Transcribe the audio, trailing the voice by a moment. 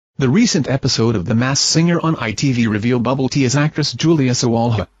The recent episode of The Masked Singer on ITV revealed Bubble Tea as actress Julia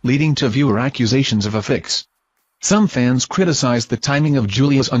Sawalha, leading to viewer accusations of a fix. Some fans criticized the timing of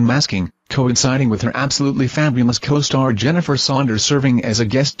Julia's unmasking, coinciding with her absolutely fabulous co-star Jennifer Saunders serving as a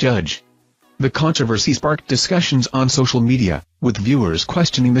guest judge. The controversy sparked discussions on social media, with viewers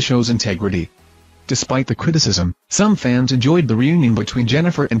questioning the show's integrity. Despite the criticism, some fans enjoyed the reunion between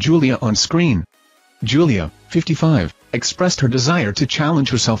Jennifer and Julia on screen. Julia, 55, expressed her desire to challenge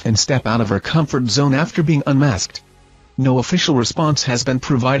herself and step out of her comfort zone after being unmasked. No official response has been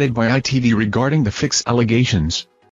provided by ITV regarding the fix allegations.